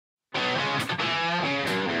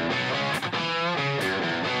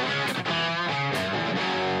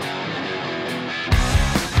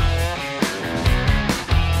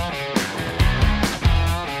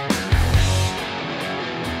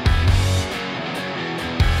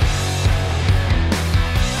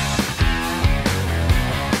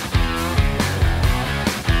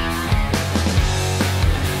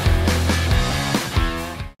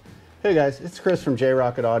Hey guys, it's Chris from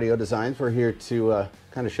Rockett Audio Designs. We're here to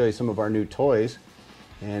kind of show you some of our new toys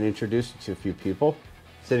and introduce you to a few people.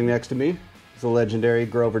 Sitting next to me is the legendary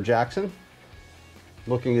Grover Jackson,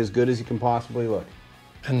 looking as good as you can possibly look.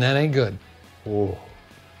 And that ain't good. Oh.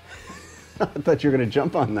 I thought you were going to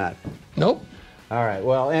jump on that. Nope. All right,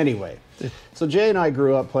 well, anyway. So Jay and I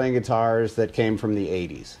grew up playing guitars that came from the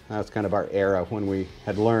 80s. That's kind of our era when we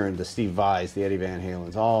had learned the Steve Vai's, the Eddie Van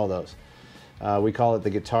Halens, all those. We call it the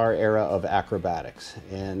guitar era of acrobatics.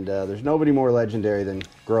 And there's nobody more legendary than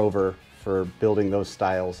Grover for building those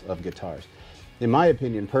styles of guitars. In my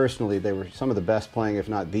opinion, personally, they were some of the best playing, if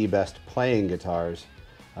not the best playing guitars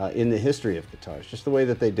in the history of guitars. Just the way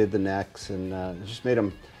that they did the necks, and it just made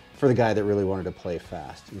them for the guy that really wanted to play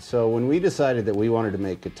fast. And so when we decided that we wanted to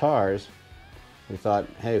make guitars, we thought,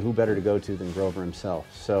 hey, who better to go to than Grover himself?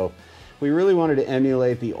 So we really wanted to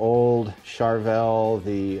emulate the old Charvel,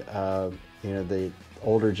 the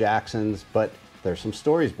older Jacksons, but there's some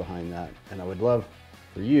stories behind that. And I would love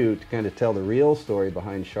for you to kind of tell the real story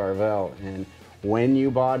behind Charvel and when you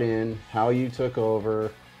bought in, how you took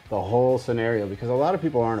over, the whole scenario, because a lot of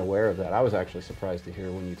people aren't aware of that. I was actually surprised to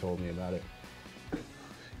hear when you told me about it.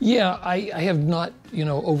 Yeah, I have not,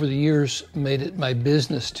 over the years made it my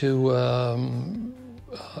business to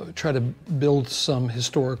try to build some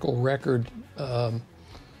historical record.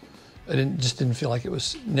 I just didn't feel like it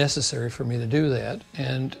was necessary for me to do that.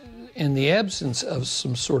 And in the absence of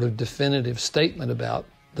some sort of definitive statement about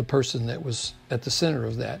the person that was at the center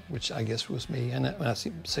of that, which I guess was me, and when I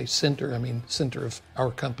say center, I mean center of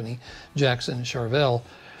our company, Jackson and Charvel,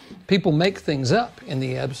 people make things up in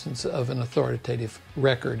the absence of an authoritative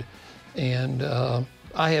record. And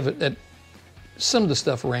I have it, some of the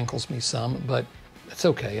stuff rankles me some, but it's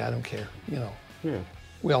okay, I don't care, Yeah.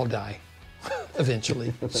 We all die.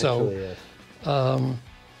 Eventually. Yes.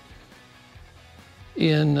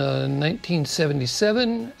 In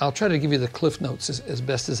 1977, I'll try to give you the cliff notes as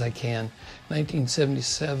best as I can.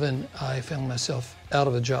 1977, I found myself out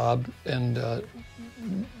of a job and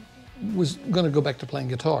was going to go back to playing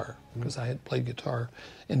guitar because I had played guitar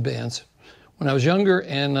in bands when I was younger.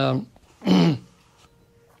 And I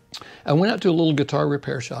went out to a little guitar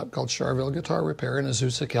repair shop called Charvel Guitar Repair in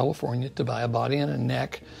Azusa, California, to buy a body and a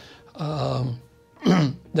neck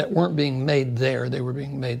that weren't being made there. They were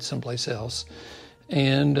being made someplace else.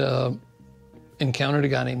 And encountered a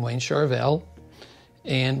guy named Wayne Charvel,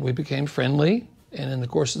 and we became friendly. And in the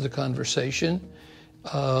course of the conversation,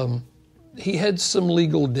 he had some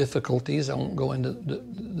legal difficulties. I won't go into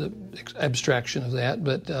the abstraction of that,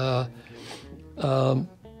 but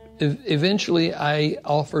eventually I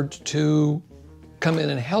offered to come in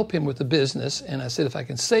and help him with the business. And I said, if I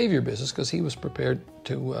can save your business, because he was prepared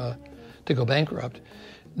to go bankrupt,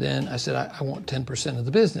 then I said, I want 10% of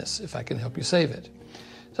the business if I can help you save it.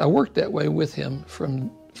 So I worked that way with him from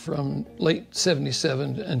late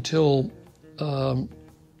 77 until the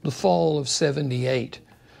fall of 78,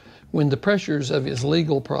 when the pressures of his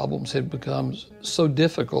legal problems had become so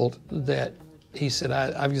difficult that he said,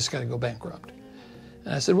 I've just got to go bankrupt.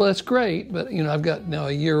 And I said, well, that's great, but I've got now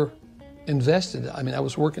a year invested. I mean, I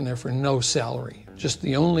was working there for no salary. Just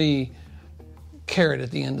the only carrot at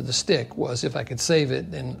the end of the stick was if I could save it,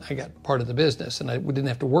 then I got part of the business and I didn't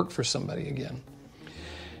have to work for somebody again.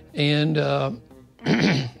 And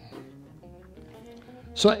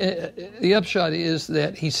so the upshot is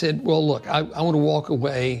that he said, well, look, I want to walk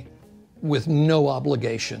away with no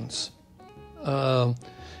obligations. And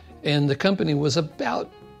the company was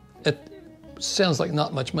about, sounds like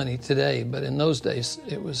not much money today, but in those days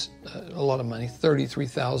it was a lot of money,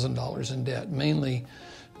 $33,000 in debt, mainly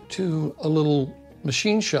to a little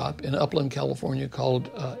machine shop in Upland, California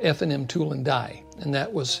called F&M Tool and Die. And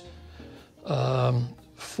that was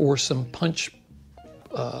for some punch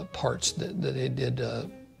parts that they did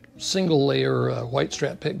single layer white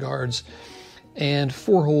strap pick guards and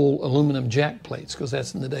 4-hole aluminum jack plates, because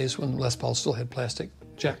that's in the days when Les Paul still had plastic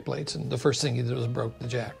jack plates, and the first thing he did was broke the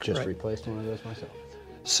jack. Just replaced one of those myself.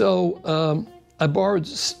 So I borrowed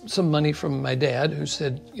some money from my dad, who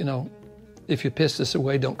said, if you piss this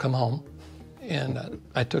away, don't come home. And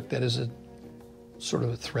I took that as a sort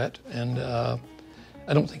of a threat, and I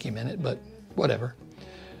don't think he meant it, but whatever.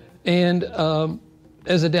 And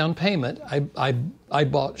as a down payment, I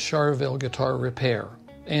bought Charvel Guitar Repair.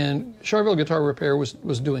 And Charvel Guitar Repair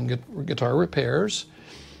was doing guitar repairs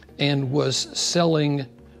and was selling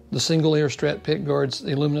the single layer Strat pick guards,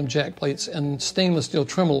 the aluminum jack plates, and stainless steel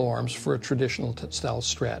tremolo arms for a traditional style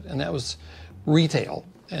Strat. And that was retail.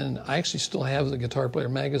 And I actually still have the Guitar Player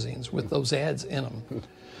magazines with those ads in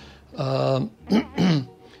them.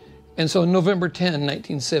 And so November 10,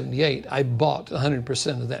 1978, I bought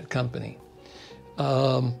 100% of that company.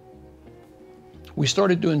 We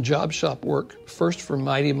started doing job shop work first for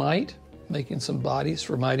Mighty Mite, making some bodies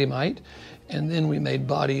for Mighty Mite, and then we made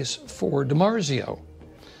bodies for DiMarzio.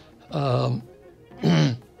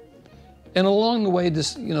 And along the way,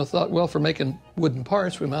 just thought, well, for making wooden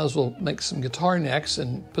parts, we might as well make some guitar necks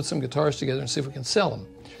and put some guitars together and see if we can sell them.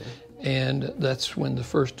 Sure. And that's when the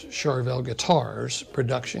first Charvel guitars,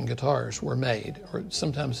 production guitars, were made. Or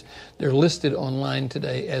sometimes they're listed online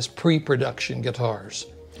today as pre-production guitars.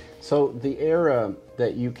 So the era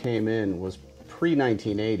that you came in was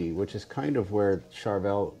pre-1980, which is kind of where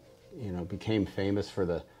Charvel, became famous for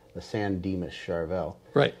the San Dimas Charvel.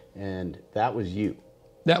 Right. And that was you.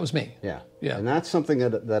 That was me. Yeah. Yeah. And that's something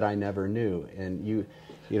that I never knew. And you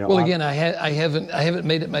know. Well, again, I haven't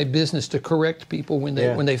made it my business to correct people when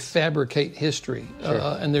they fabricate history.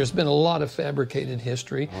 Sure. And there's been a lot of fabricated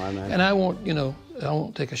history. Oh, I imagine. And I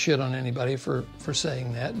won't take a shit on anybody for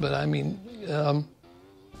saying that. But I mean,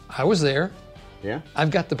 I was there. Yeah.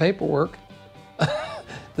 I've got the paperwork.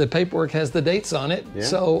 The paperwork has the dates on it. Yeah.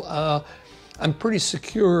 So I'm pretty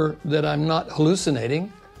secure that I'm not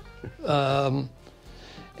hallucinating.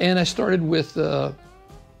 And I started with 2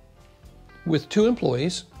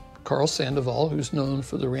 employees, Carl Sandoval, who's known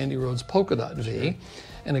for the Randy Rhoads Polka Dot V,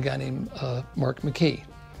 and a guy named Mark McKee.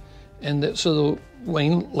 And so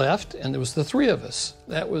Wayne left, and there was the 3 of us.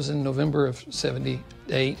 That was in November of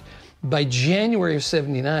 '78. By January of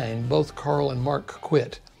 '79, both Carl and Mark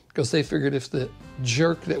quit, because they figured if the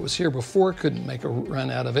jerk that was here before couldn't make a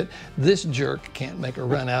run out of it, this jerk can't make a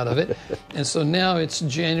run out of it. And so now it's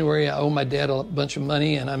January, I owe my dad a bunch of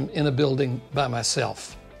money, and I'm in a building by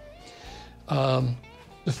myself.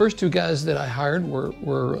 The first 2 guys that I hired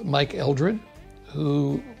were Mike Eldred,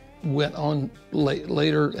 who went on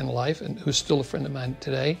later in life and who's still a friend of mine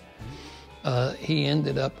today. He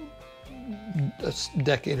ended up a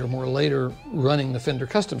decade or more later running the Fender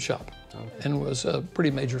Custom Shop. And was a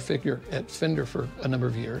pretty major figure at Fender for a number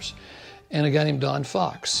of years. And a guy named Don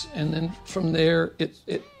Fox. And then from there,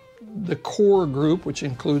 the core group, which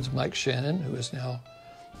includes Mike Shannon, who is now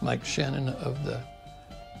Mike Shannon of the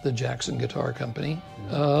Jackson Guitar Company.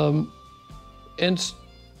 And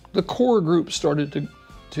the core group started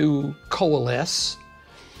to coalesce.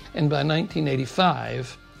 And by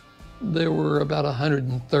 1985, there were about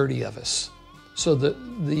 130 of us. So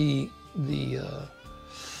the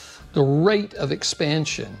rate of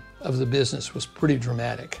expansion of the business was pretty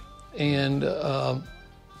dramatic. And,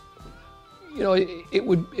 it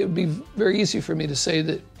would be very easy for me to say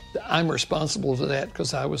that I'm responsible for that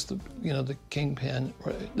because I was the kingpin.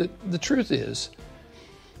 The truth is,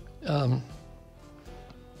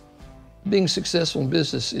 being successful in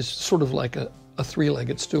business is sort of like a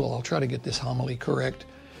 3-legged stool. I'll try to get this homily correct.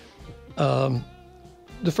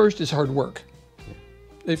 The first is hard work.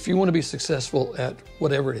 If you want to be successful at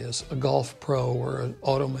whatever it is, a golf pro or an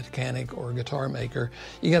auto mechanic or a guitar maker,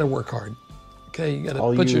 you got to work hard. Okay, you got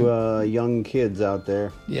to put your young kids out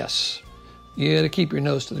there. Yes, you got to keep your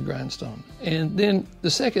nose to the grindstone. And then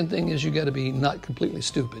the second thing is you got to be not completely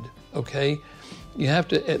stupid. Okay, you have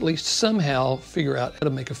to at least somehow figure out how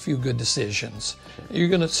to make a few good decisions. You're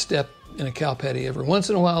going to step in a cow patty every once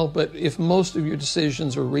in a while, but if most of your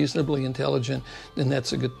decisions are reasonably intelligent, then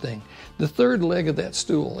that's a good thing. The third leg of that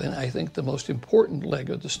stool, and I think the most important leg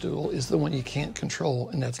of the stool, is the one you can't control,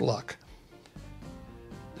 and that's luck.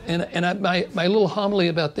 And my little homily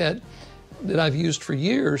about that I've used for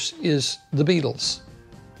years is the Beatles.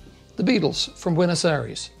 The Beatles from Buenos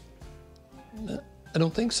Aires. I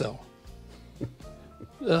don't think so.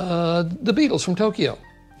 The Beatles from Tokyo.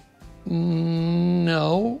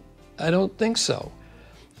 No, I don't think so.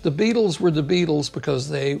 The Beatles were the Beatles because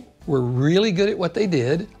they were really good at what they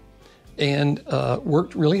did and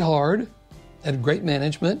worked really hard, had great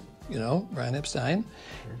management, Brian Epstein,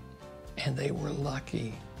 and they were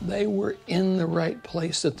lucky. They were in the right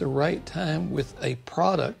place at the right time with a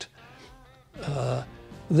product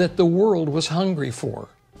that the world was hungry for.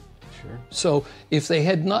 Sure. So if they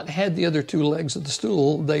had not had the other 2 legs of the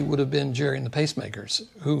stool, they would have been Jerry and the Pacemakers,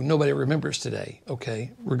 who nobody remembers today, okay,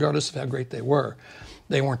 regardless of how great they were.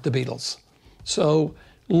 They weren't the Beatles. So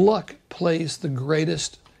luck plays the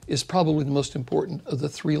greatest, is probably the most important of the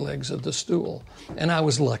 3 legs of the stool. And I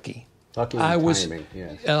was lucky. Lucky in timing,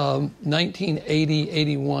 yes. 1980,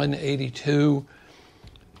 81, 82,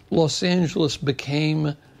 Los Angeles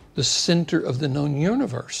became the center of the known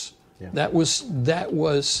universe. Yeah. That was,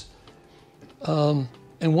 and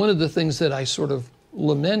one of the things that I sort of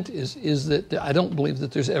lament is that I don't believe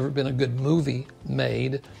that there's ever been a good movie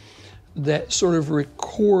made that sort of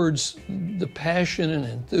records the passion and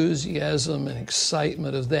enthusiasm and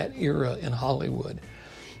excitement of that era in Hollywood.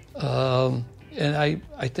 And I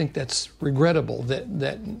think that's regrettable that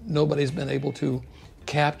nobody's been able to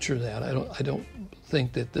capture that. I don't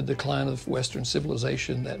think that The Decline of Western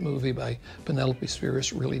Civilization, that movie by Penelope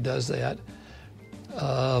Spheris, really does that.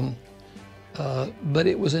 But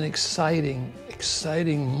it was an exciting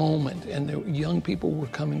moment, and the young people were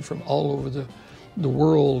coming from all over the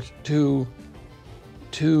world to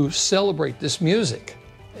celebrate this music,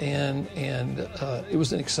 and it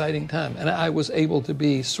was an exciting time, and I was able to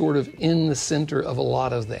be sort of in the center of a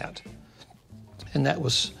lot of that, and it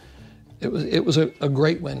was a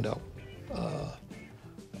great window.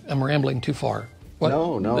 I'm rambling too far. What?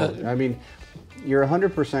 No. I mean, you're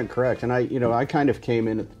 100% correct, and I kind of came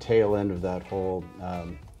in at the tail end of that whole,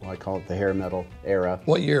 I call it the hair metal era.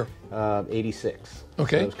 What year? 86.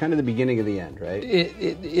 Okay. So it was kind of the beginning of the end, right?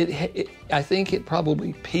 I think it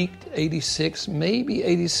probably peaked 86, maybe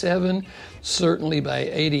 87, certainly by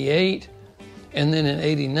 88, and then in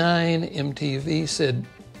 89, MTV said,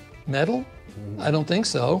 metal? I don't think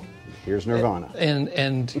so. Here's Nirvana. And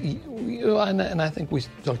I think we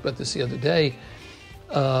talked about this the other day.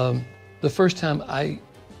 The first time I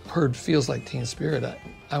heard Feels Like Teen Spirit,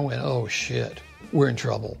 I went, oh shit, we're in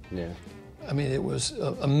trouble. Yeah. I mean, it was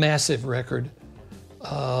a massive record.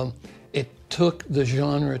 It took the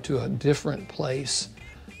genre to a different place.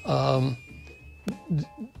 The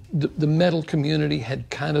metal community had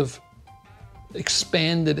kind of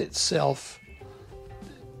expanded itself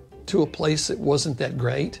to a place that wasn't that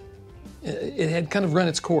great. It had kind of run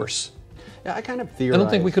its course. Yeah, I kind of theorized. I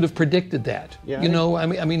don't think we could have predicted that. Yeah,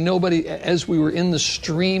 I mean, nobody. As we were in the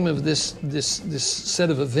stream of this set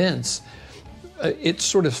of events, it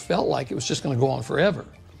sort of felt like it was just going to go on forever.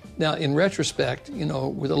 Now, in retrospect,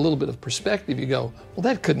 with a little bit of perspective, you go, well,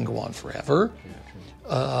 that couldn't go on forever.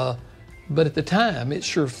 But at the time, it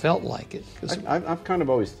sure felt like it. I've kind of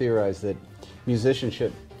always theorized that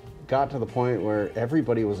musicianship got to the point where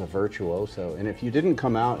everybody was a virtuoso, and if you didn't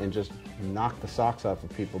come out and just knock the socks off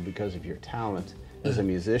of people because of your talent as a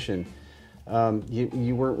musician,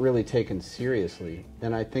 you weren't really taken seriously.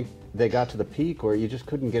 And I think they got to the peak where you just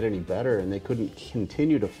couldn't get any better, and they couldn't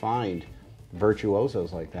continue to find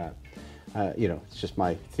virtuosos like that. It's just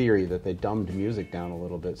my theory that they dumbed music down a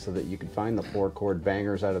little bit so that you could find the 4-chord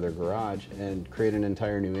bangers out of their garage and create an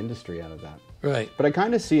entire new industry out of that. Right. But I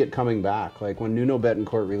kind of see it coming back. Like when Nuno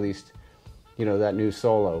Bettencourt released, that new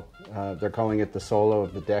solo. They're calling it the solo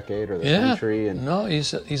of the decade or the century. And no,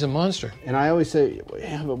 he's a monster. And I always say,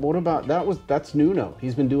 yeah, but what about that's Nuno?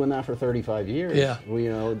 He's been doing that for 35 years. Yeah.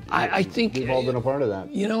 I think we've all been a part of that.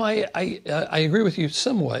 I agree with you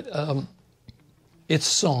somewhat. It's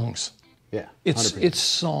songs. Yeah, 100%. It's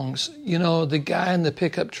songs. The guy in the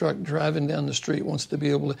pickup truck driving down the street wants to be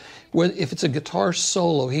able to, if it's a guitar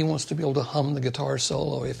solo, he wants to be able to hum the guitar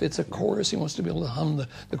solo. If it's a chorus, he wants to be able to hum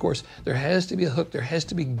the chorus. There has to be a hook. There has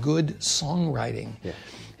to be good songwriting. Yeah.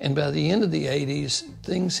 And by the end of the 80s,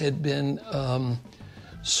 things had been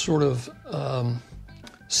sort of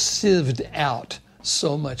sieved out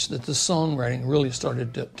so much that the songwriting really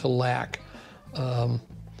started to lack.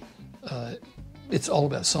 It's all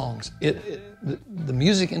about songs. The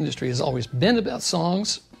music industry has always been about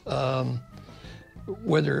songs,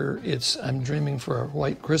 whether it's "I'm Dreaming for a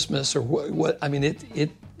White Christmas" or what. I mean,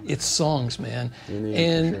 it's songs, man.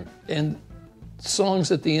 And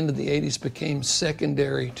songs at the end of the '80s became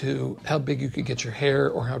secondary to how big you could get your hair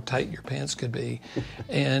or how tight your pants could be,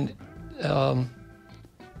 and the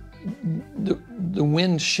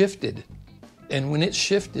wind shifted. And when it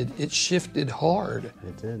shifted hard.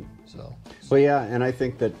 It did. So. Well, yeah, and I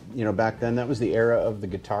think that, back then that was the era of the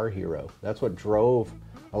guitar hero. That's what drove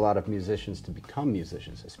a lot of musicians to become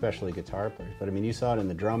musicians, especially guitar players. But I mean, you saw it in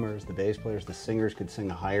the drummers, the bass players, the singers could sing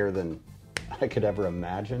higher than I could ever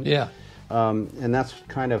imagine. Yeah. And that's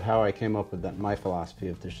kind of how I came up with my philosophy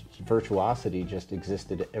of this virtuosity just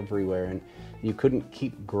existed everywhere, and you couldn't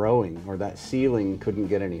keep growing, or that ceiling couldn't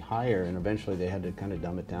get any higher, and eventually they had to kind of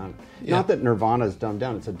dumb it down. Yeah. Not that Nirvana's dumbed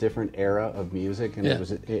down; it's a different era of music, and it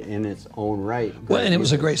was in its own right. Well, and it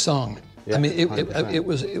was a great song. Yeah, I mean, it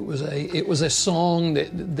was a song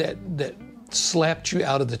that slapped you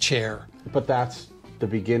out of the chair. But that's the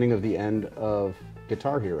beginning of the end of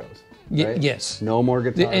Guitar Heroes. Right? Yes. No more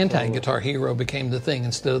guitar. The anti-guitar hero became the thing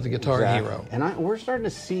instead of the guitar hero. And we're starting to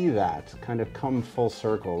see that kind of come full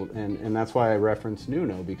circle, and that's why I referenced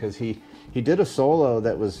Nuno, because he did a solo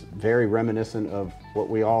that was very reminiscent of what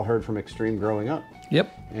we all heard from Extreme growing up.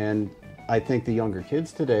 Yep. And I think the younger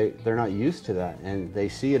kids today, they're not used to that, and they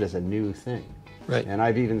see it as a new thing. Right. And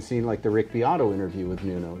I've even seen like the Rick Beato interview with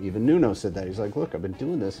Nuno. Even Nuno said that. He's like, look, I've been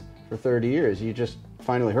doing this for 30 years. You just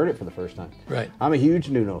finally heard it for the first time. Right. I'm a huge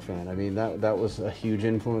Nuno fan. I mean, that was a huge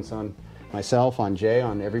influence on myself, on Jay,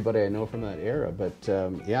 on everybody I know from that era. But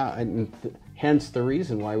yeah, and hence the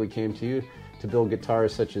reason why we came to you to build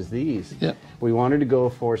guitars such as these. Yep. We wanted to go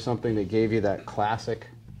for something that gave you that classic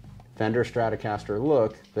Fender Stratocaster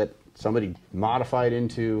look that somebody modified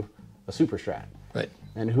into a Super Strat. Right.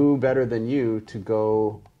 And who better than you to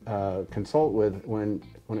go consult with when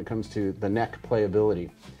it comes to the neck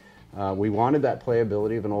playability? We wanted that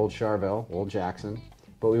playability of an old Charvel, old Jackson,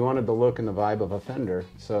 but we wanted the look and the vibe of a Fender.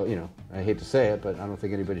 So, you know, I hate to say it, but I don't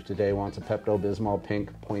think anybody today wants a Pepto-Bismol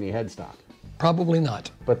pink pointy headstock. Probably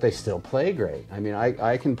not. But they still play great. I mean,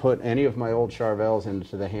 I can put any of my old Charvels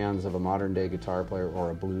into the hands of a modern day guitar player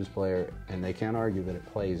or a blues player, and they can't argue that it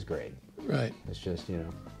plays great. Right. It's just, you know,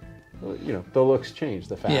 the looks change,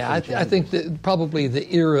 the fashion Yeah, I think that probably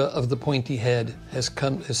the era of the pointy head has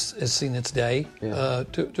seen its day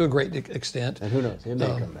to a great extent. And who knows, it may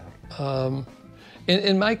come back.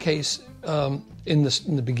 In my case, in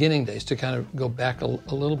the beginning days, to kind of go back a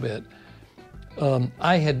little bit,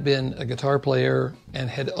 I had been a guitar player and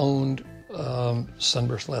had owned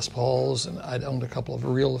Sunburst Les Pauls, and I'd owned a couple of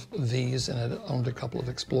Real V's, and I'd owned a couple of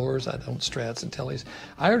Explorers. I'd owned Strats and Tellys.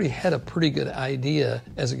 I already had a pretty good idea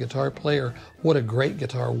as a guitar player what a great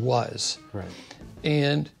guitar was. Right.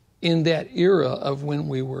 And in that era of when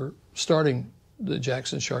we were starting the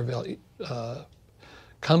Jackson Charvel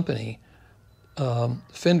company,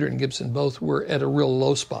 Fender and Gibson both were at a real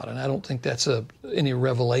low spot, and I don't think that's any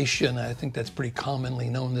revelation. I think that's pretty commonly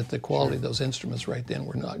known that the quality of those instruments right then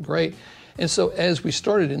were not great. And so as we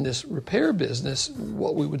started in this repair business,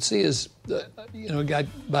 what we would see is, a guy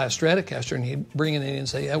buy a Stratocaster and he'd bring it in and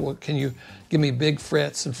say, yeah, well, can you give me big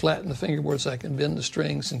frets and flatten the fingerboard so I can bend the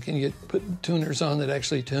strings, and can you put tuners on that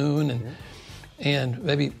actually tune, and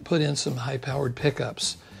maybe put in some high-powered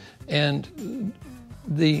pickups. And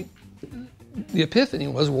the epiphany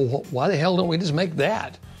was, well, why the hell don't we just make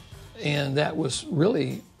that? And that was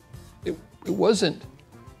really, it wasn't,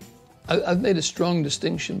 I've made a strong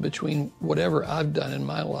distinction between whatever I've done in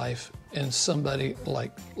my life and somebody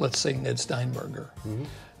like, let's say, Ned Steinberger. Mm-hmm.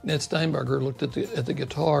 Ned Steinberger looked at the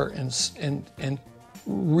guitar and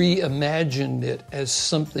reimagined it as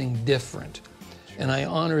something different. Sure. And I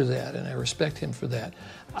honor that, and I respect him for that.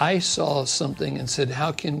 I saw something and said,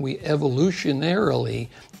 how can we evolutionarily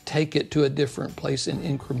take it to a different place in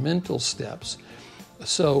incremental steps?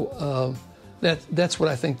 So that's what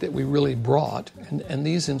I think that we really brought, and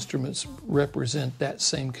these instruments represent that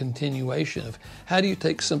same continuation of how do you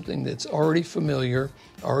take something that's already familiar,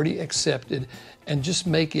 already accepted, and just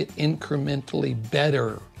make it incrementally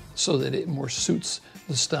better so that it more suits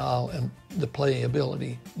the style and the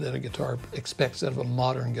playability that a guitar expects out of a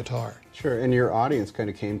modern guitar. Sure, and your audience kind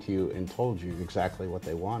of came to you and told you exactly what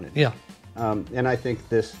they wanted. Yeah. And I think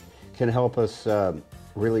this can help us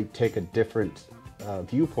really take a different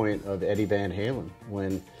viewpoint of Eddie Van Halen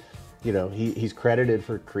when, he's credited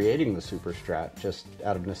for creating the Super Strat just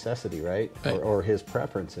out of necessity, right? Or his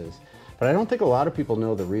preferences. But I don't think a lot of people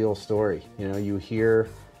know the real story. You hear,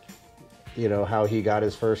 how he got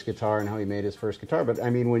his first guitar and how he made his first guitar. But I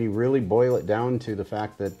mean, when you really boil it down to the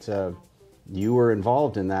fact that you were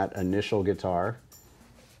involved in that initial guitar,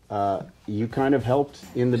 you kind of helped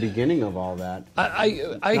in the beginning of all that.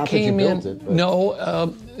 I came in.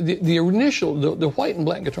 The initial, the white and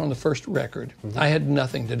black guitar on the first record, mm-hmm. I had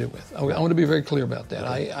nothing to do with. I want to be very clear about that.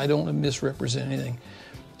 Okay. I don't want to misrepresent anything.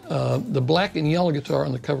 The black and yellow guitar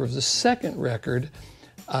on the cover of the second record,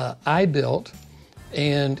 I built,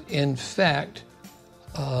 and in fact,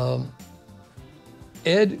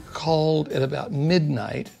 Ed called at about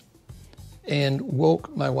midnight and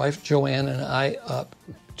woke my wife Joanne and I up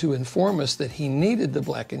to inform us that he needed the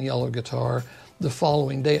black and yellow guitar the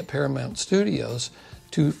following day at Paramount Studios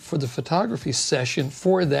for the photography session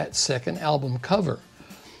for that second album cover.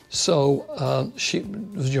 So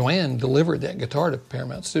Joanne delivered that guitar to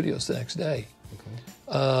Paramount Studios the next day.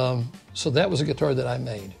 Okay. So that was a guitar that I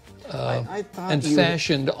made and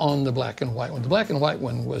fashioned on the black and white one. The black and white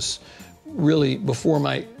one was really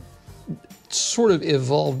sort of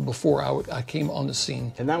evolved before I came on the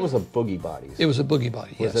scene. And that was a Boogie Bodies. It was a Boogie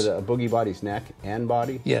Body, yes. Was it a Boogie Bodies neck and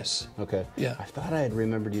body? Yes. Okay. Yeah. I thought I had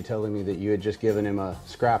remembered you telling me that you had just given him a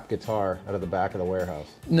scrap guitar out of the back of the warehouse.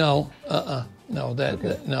 No, the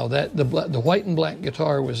white and black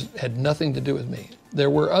guitar had nothing to do with me. There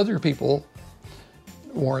were other people,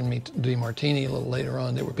 Warren DeMartini a little later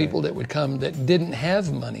on, there were people that would come that didn't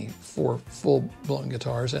have money for full-blown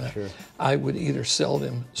guitars, and I would either sell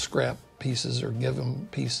them scrap pieces or give them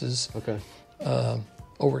pieces. Okay.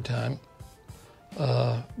 over time.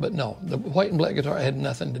 But no, the white and black guitar I had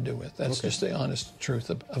nothing to do with. That's just the honest truth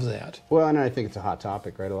of that. Well, and I think it's a hot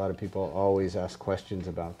topic, right? A lot of people always ask questions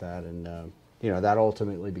about that, and that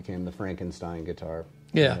ultimately became the Frankenstein guitar.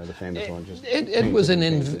 Yeah, the famous one. It was an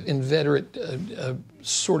inveterate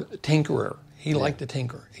sort of tinkerer. He liked to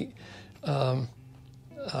tinker. I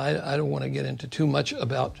don't want to get into too much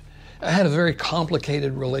about. I had a very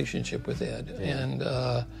complicated relationship with Ed, and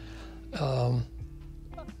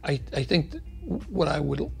I think what I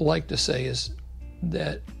would like to say is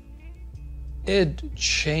that Ed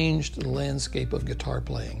changed the landscape of guitar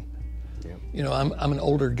playing. Yeah. I'm an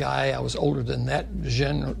older guy. I was older than that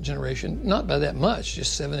generation, not by that much,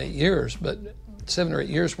 just 7, 8 years. But 7 or 8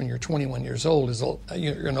 years when you're 21 years old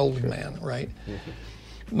you're an old man, right? Mm-hmm.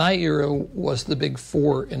 My era was the big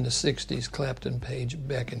four in the '60s: Clapton, Page,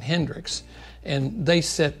 Beck, and Hendrix, and they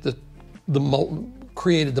set the mold,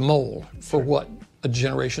 created the mold for what a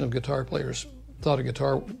generation of guitar players thought a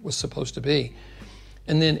guitar was supposed to be.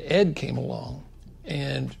 And then Ed came along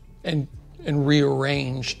and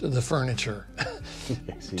rearranged the furniture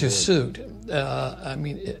to suit.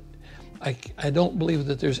 I don't believe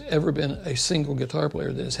that there's ever been a single guitar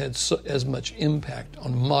player that has had as much impact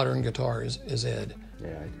on modern guitar as Ed. Yeah,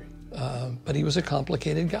 I agree. But he was a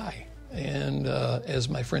complicated guy. And as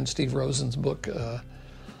my friend Steve Rosen's book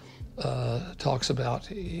talks about,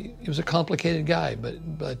 he was a complicated guy,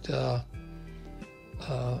 but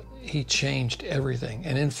he changed everything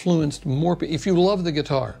and influenced more people. If you love the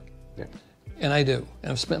guitar, and I do,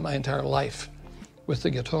 and I've spent my entire life with the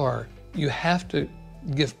guitar, you have to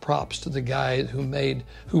give props to the guy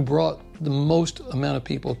who brought the most amount of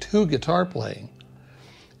people to guitar playing,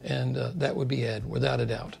 and that would be Ed, without a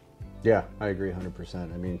doubt. Yeah, I agree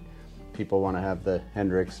 100%. I mean, people want to have the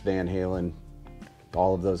Hendrix, Van Halen,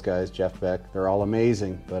 all of those guys, Jeff Beck, they're all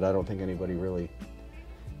amazing, but I don't think anybody really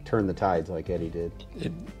turned the tides like Eddie did.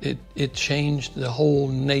 It changed the whole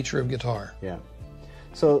nature of guitar. Yeah.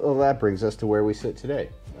 So that brings us to where we sit today.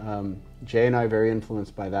 Jay and I are very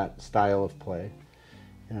influenced by that style of play.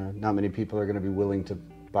 Not many people are going to be willing to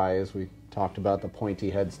buy, as we talked about, the pointy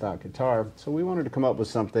headstock guitar. So we wanted to come up with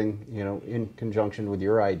something, in conjunction with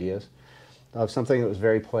your ideas, of something that was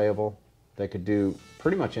very playable, that could do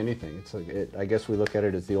pretty much anything. I guess we look at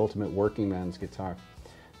it as the ultimate working man's guitar.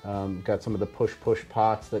 Got some of the push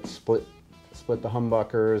pots that split the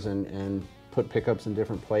humbuckers and put pickups in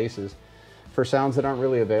different places for sounds that aren't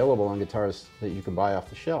really available on guitars that you can buy off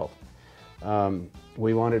the shelf.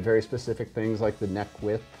 We wanted very specific things like the neck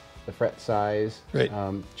width, the fret size, right.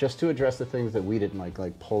 Just to address the things that we didn't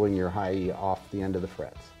like pulling your high E off the end of the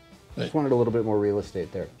frets. Right. Just wanted a little bit more real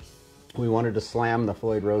estate there. We wanted to slam the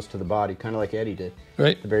Floyd Rose to the body, kind of like Eddie did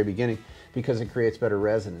at the very beginning, because it creates better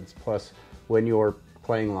resonance. Plus, when you're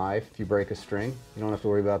playing live, if you break a string, you don't have to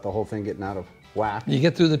worry about the whole thing getting out of whack. You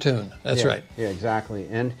get through the tune. That's right. Yeah, exactly.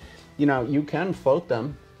 And you can float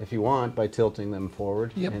them if you want by tilting them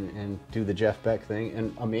forward and do the Jeff Beck thing.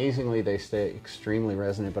 And amazingly, they stay extremely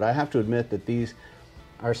resonant. But I have to admit that these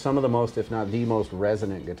are some of the most, if not the most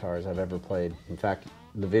resonant guitars I've ever played. In fact,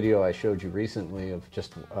 the video I showed you recently of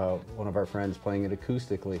just one of our friends playing it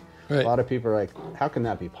acoustically, a lot of people are like, how can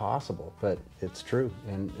that be possible? But it's true.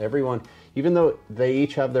 And everyone, even though they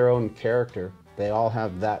each have their own character, they all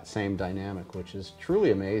have that same dynamic, which is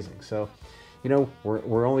truly amazing. So,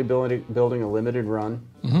 we're only building a limited run,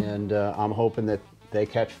 and I'm hoping that they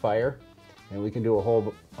catch fire, and we can do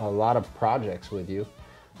a lot of projects with you.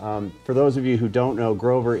 For those of you who don't know,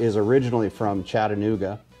 Grover is originally from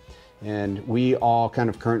Chattanooga, and we all kind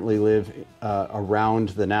of currently live around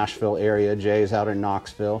the Nashville area. Jay is out in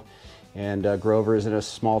Knoxville, and Grover is in a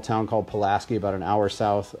small town called Pulaski, about an hour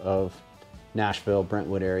south of Nashville,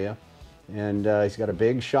 Brentwood area. And he's got a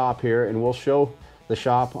big shop here, and we'll show the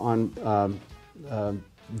shop on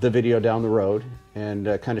the video down the road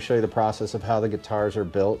and kind of show you the process of how the guitars are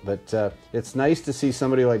built. But it's nice to see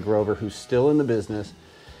somebody like Grover who's still in the business,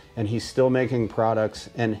 and he's still making products,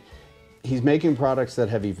 and he's making products that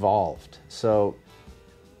have evolved. So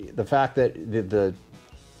the fact that the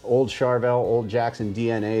old Charvel, old Jackson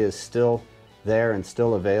DNA is still there and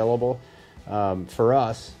still available, for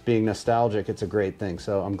us, being nostalgic, it's a great thing.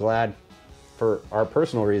 So I'm glad for our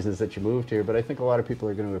personal reasons that you moved here, but I think a lot of people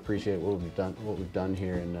are going to appreciate what we've done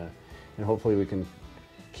here, and hopefully we can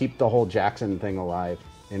keep the whole Jackson thing alive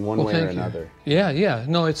in one way or another. Yeah.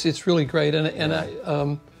 No, it's really great,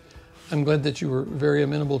 and I'm glad that you were very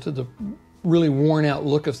amenable to the really worn out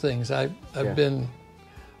look of things. I've been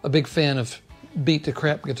a big fan of beat to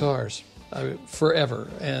crap guitars forever,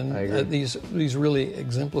 and these really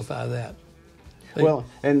exemplify that. Well,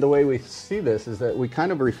 and the way we see this is that we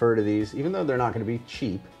kind of refer to these, even though they're not going to be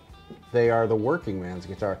cheap, they are the working man's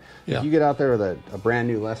guitar. Yeah. If you get out there with a brand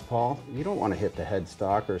new Les Paul, you don't want to hit the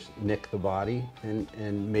headstock or nick the body,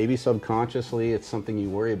 and maybe subconsciously it's something you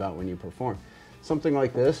worry about when you perform. Something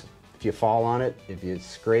like this, if you fall on it, if you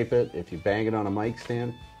scrape it, if you bang it on a mic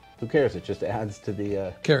stand, who cares? It just adds to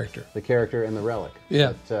the character and the relic.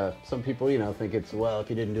 Yeah. But, some people, think it's, well, if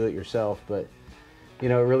you didn't do it yourself, but it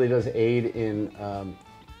really does aid in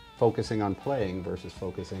focusing on playing versus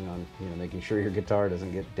focusing on making sure your guitar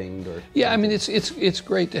doesn't get dinged or. Yeah, I mean it's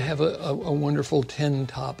great to have a wonderful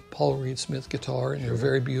 10-top Paul Reed Smith guitar, and they're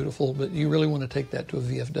very beautiful, but you really want to take that to a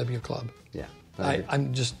VFW club. Yeah.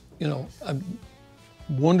 I'm just I'm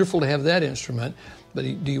wonderful to have that instrument, but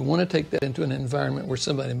do you want to take that into an environment where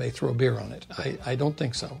somebody may throw a beer on it? I don't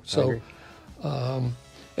think so. So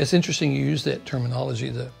it's interesting you use that terminology,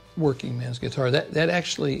 the working man's guitar. That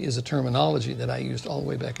actually is a terminology that I used all the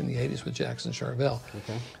way back in the 80s with Jackson Charvel.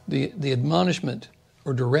 Okay. The admonishment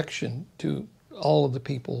or direction to all of the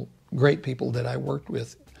people, great people that I worked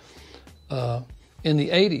with in the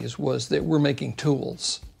 80s was that we're making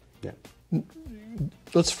tools. Yeah.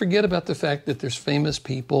 Let's forget about the fact that there's famous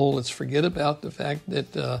people. Let's forget about the fact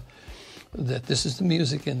that that this is the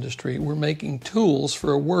music industry. We're making tools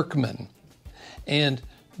for a workman, and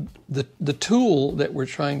the tool that we're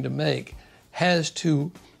trying to make has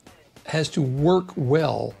to work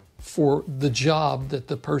well for the job that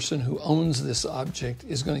the person who owns this object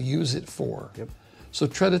is going to use it for. Yep. So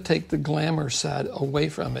try to take the glamour side away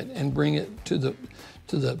from it and bring it to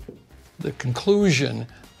the conclusion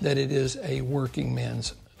that it is a working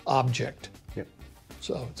man's object. Yep.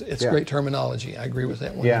 So it's great terminology. I agree with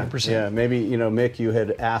that 100%. Yeah. Maybe Mick, you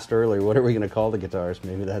had asked earlier, what are we going to call the guitars?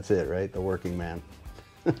 Maybe that's it, right? The working man.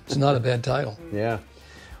 It's not a bad title. Yeah.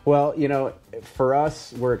 Well, for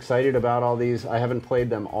us, we're excited about all these. I haven't played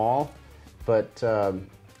them all, but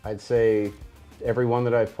I'd say every one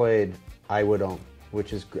that I've played, I would own,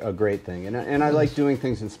 which is a great thing. And I like doing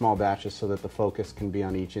things in small batches so that the focus can be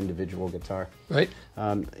on each individual guitar. Right.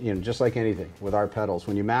 Just like anything with our pedals,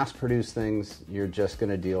 when you mass produce things, you're just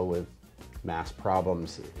going to deal with mass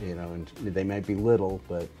problems, and they might be little,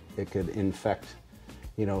 but it could infect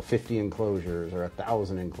 50 enclosures or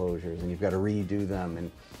 1,000 enclosures, and you've got to redo them.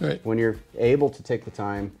 And when you're able to take the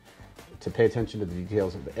time to pay attention to the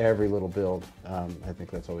details of every little build, I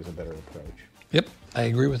think that's always a better approach. Yep, I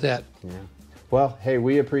agree with that. Yeah. Well, hey,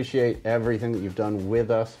 we appreciate everything that you've done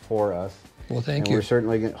with us, for us. Well, thank and you. We're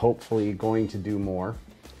certainly, hopefully, going to do more.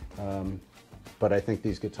 But I think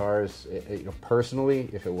these guitars, personally,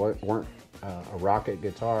 if it weren't a Rockett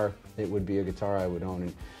guitar, it would be a guitar I would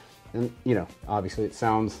own. And obviously it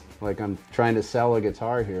sounds like I'm trying to sell a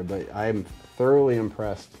guitar here, but I'm thoroughly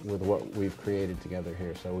impressed with what we've created together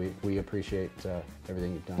here. So we appreciate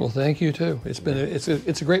everything you've done. Well, thank you too. It's been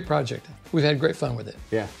it's a great project. We've had great fun with it.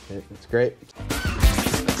 Yeah, it's great.